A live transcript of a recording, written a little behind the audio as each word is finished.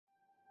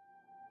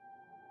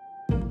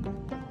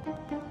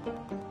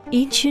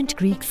Ancient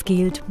Greek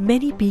scaled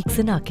many peaks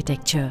in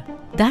architecture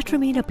that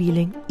remain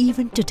appealing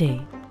even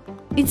today.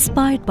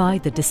 Inspired by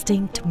the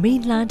distinct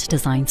mainland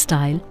design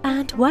style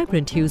and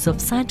vibrant hues of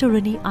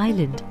Santorini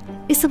Island,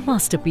 is a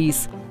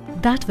masterpiece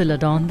that will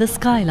adorn the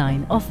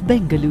skyline of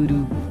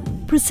Bengaluru.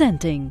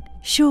 Presenting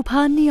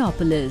SOBHA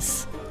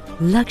Neopolis.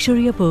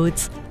 Luxury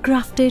abodes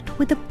crafted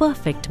with a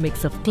perfect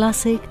mix of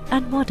classic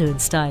and modern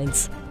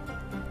styles.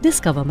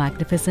 Discover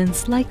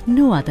magnificence like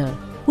no other,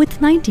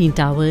 with 19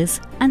 towers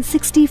and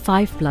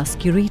 65 plus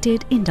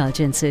curated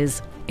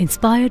indulgences,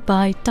 inspired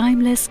by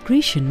timeless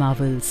Grecian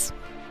marvels.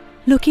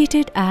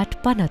 Located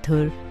at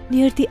Panathur,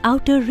 near the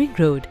outer ring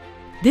road,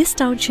 this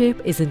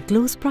township is in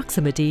close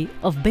proximity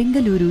of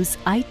Bengaluru's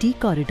IT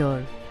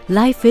corridor.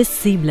 Life is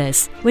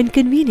seamless when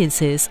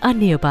conveniences are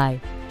nearby.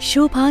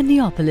 SOBHA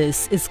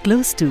Neopolis is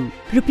close to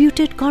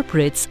reputed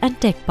corporates and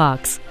tech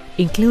parks,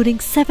 including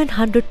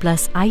 700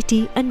 plus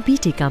IT and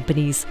BT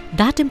companies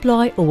that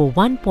employ over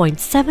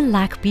 1.7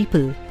 lakh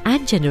people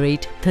and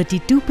generate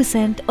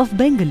 32% of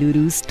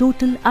Bengaluru's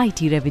total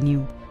IT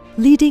revenue.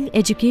 Leading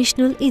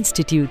educational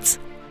institutes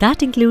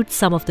that include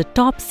some of the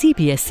top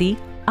CBSE,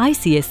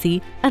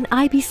 ICSE and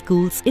IB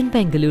schools in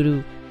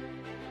Bengaluru.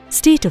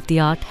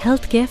 State-of-the-art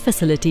healthcare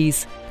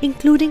facilities,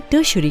 including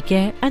tertiary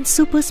care and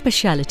super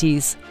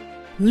specialities.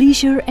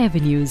 Leisure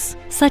avenues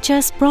such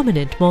as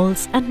prominent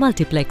malls and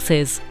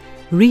multiplexes,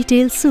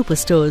 retail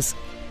superstores,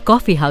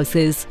 coffee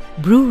houses,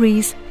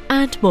 breweries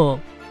and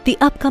more. The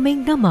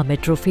upcoming Namma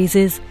Metro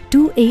phases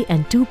 2A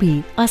and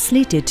 2B are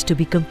slated to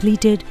be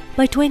completed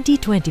by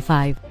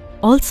 2025.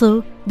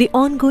 Also, the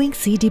ongoing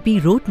CDP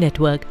road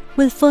network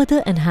will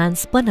further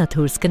enhance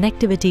Panathur's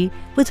connectivity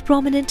with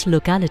prominent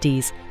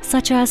localities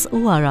such as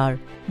ORR,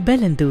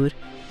 Bellandur,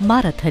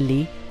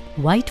 Marathahalli,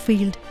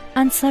 Whitefield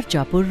and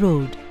Sarjapur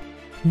Road.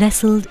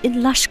 Nestled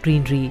in lush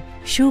greenery,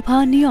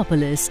 SOBHA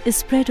Neopolis is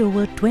spread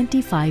over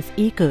 25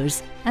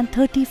 acres and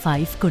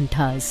 35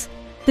 kunthas.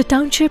 The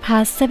township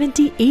has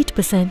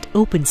 78%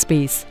 open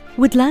space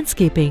with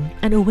landscaping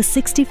and over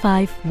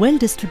 65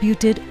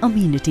 well-distributed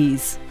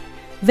amenities.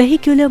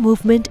 Vehicular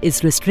movement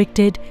is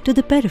restricted to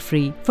the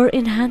periphery for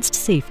enhanced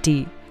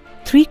safety.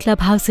 3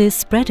 clubhouses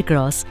spread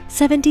across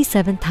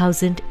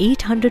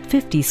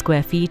 77,850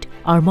 square feet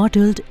are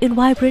modelled in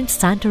vibrant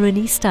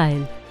Santorini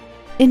style.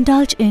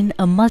 Indulge in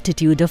a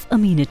multitude of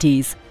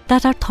amenities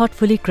that are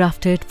thoughtfully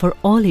crafted for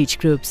all age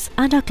groups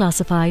and are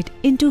classified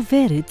into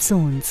varied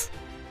zones.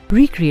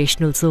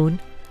 Recreational zone,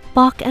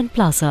 park and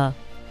plaza,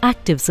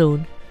 active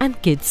zone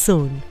and kids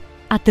zone.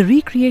 At the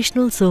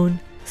recreational zone,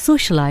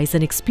 socialize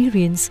and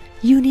experience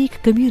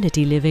unique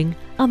community living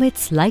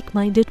amidst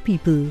like-minded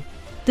people.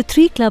 The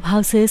 3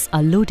 clubhouses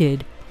are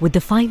loaded with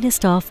the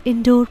finest of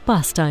indoor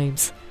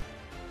pastimes,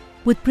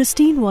 with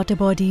pristine water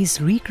bodies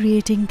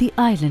recreating the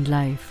island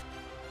life.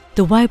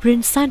 The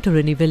vibrant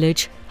Santorini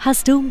village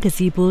has dome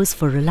gazebos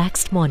for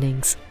relaxed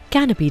mornings,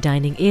 canopy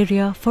dining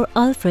area for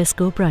al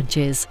fresco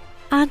brunches,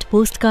 and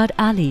postcard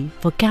alley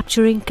for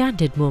capturing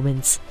candid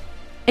moments.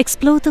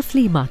 Explore the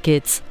flea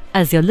markets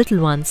as your little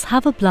ones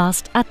have a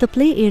blast at the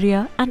play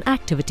area and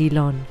activity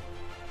lawn.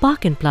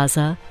 Park and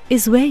Plaza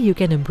is where you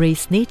can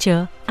embrace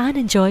nature and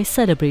enjoy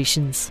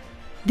celebrations.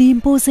 The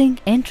imposing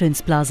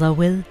entrance plaza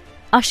will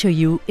usher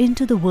you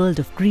into the world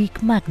of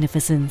Greek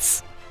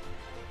magnificence.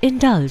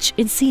 Indulge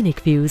in scenic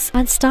views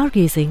and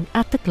stargazing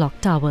at the clock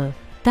tower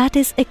that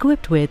is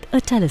equipped with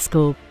a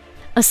telescope.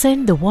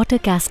 Ascend the water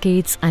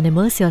cascades and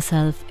immerse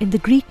yourself in the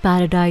Greek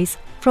paradise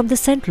from the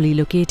centrally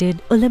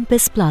located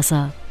Olympus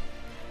Plaza.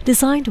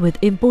 Designed with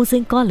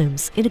imposing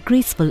columns in a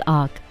graceful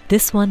arc,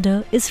 this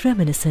wonder is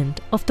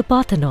reminiscent of the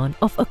Parthenon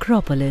of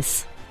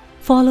Acropolis.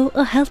 Follow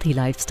a healthy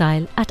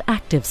lifestyle at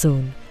Active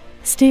Zone.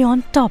 Stay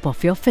on top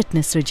of your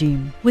fitness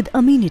regime with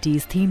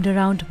amenities themed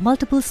around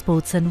multiple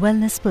sports and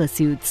wellness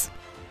pursuits.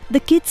 The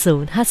Kids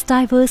Zone has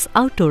diverse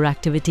outdoor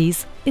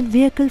activities in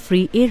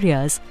vehicle-free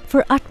areas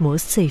for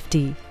utmost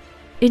safety.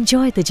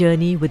 Enjoy the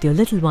journey with your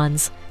little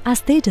ones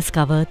as they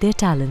discover their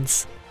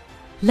talents.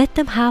 Let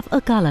them have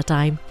a gala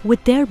time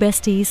with their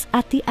besties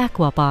at the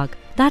Aqua Park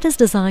that is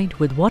designed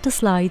with water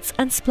slides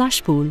and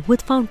splash pool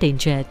with fountain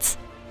jets.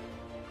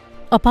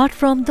 Apart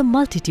from the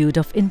multitude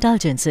of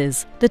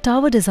indulgences, the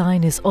tower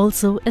design is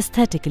also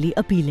aesthetically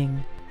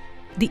appealing.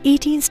 The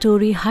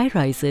 18-story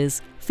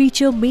high-rises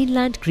feature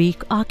mainland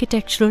Greek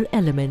architectural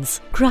elements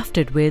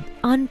crafted with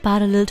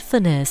unparalleled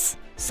finesse,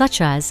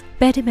 such as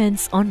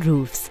pediments on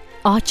roofs,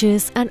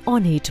 arches and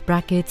ornate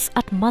brackets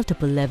at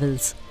multiple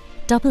levels.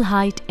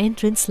 Double-height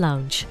entrance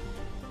lounge.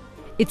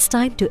 It's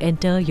time to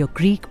enter your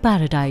Greek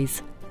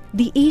paradise.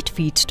 The 8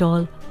 feet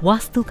tall,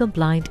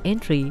 Vastu-compliant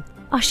entry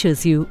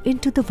ushers you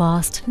into the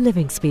vast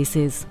living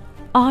spaces.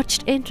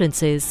 Arched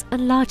entrances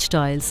and large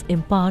tiles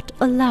impart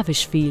a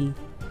lavish feel.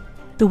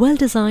 The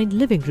well-designed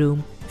living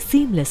room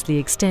seamlessly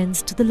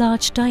extends to the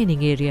large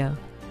dining area.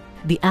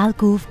 The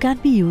alcove can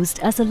be used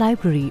as a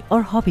library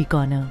or hobby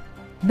corner.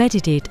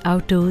 Meditate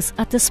outdoors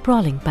at the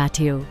sprawling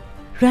patio.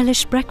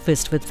 Relish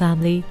breakfast with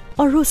family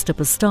or roast up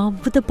a storm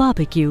with a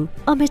barbecue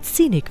amid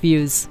scenic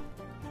views.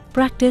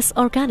 Practice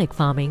organic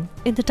farming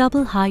in the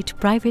double-height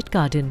private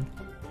garden.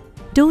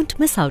 Don't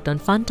miss out on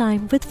fun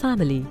time with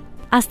family,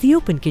 as the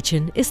open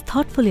kitchen is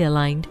thoughtfully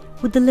aligned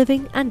with the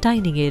living and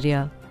dining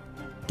area.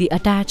 The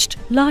attached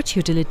large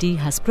utility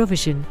has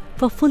provision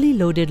for fully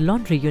loaded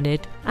laundry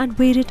unit and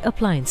varied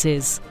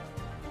appliances.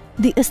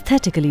 The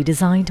aesthetically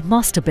designed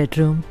master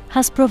bedroom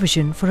has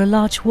provision for a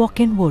large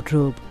walk-in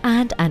wardrobe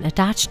and an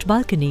attached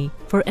balcony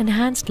for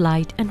enhanced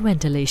light and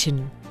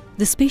ventilation.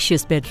 The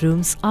spacious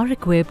bedrooms are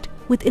equipped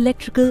with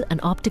electrical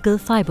and optical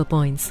fiber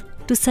points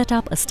to set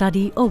up a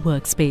study or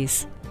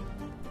workspace.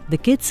 The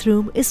kids'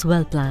 room is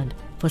well planned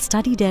for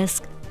study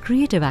desk,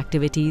 creative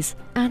activities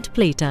and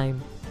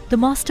playtime. The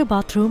master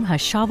bathroom has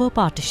shower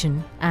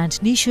partition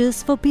and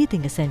niches for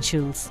bathing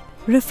essentials.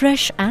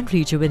 Refresh and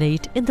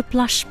rejuvenate in the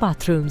plush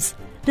bathrooms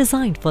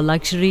designed for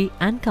luxury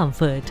and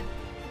comfort.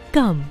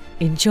 Come,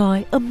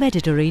 enjoy a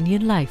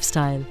Mediterranean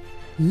lifestyle.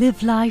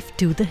 Live life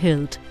to the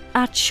hilt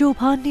at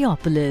SOBHA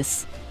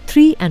Neopolis.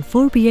 3 and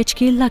 4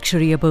 BHK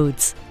luxury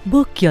abodes.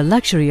 Book your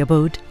luxury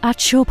abode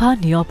at SOBHA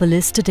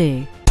Neopolis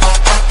today.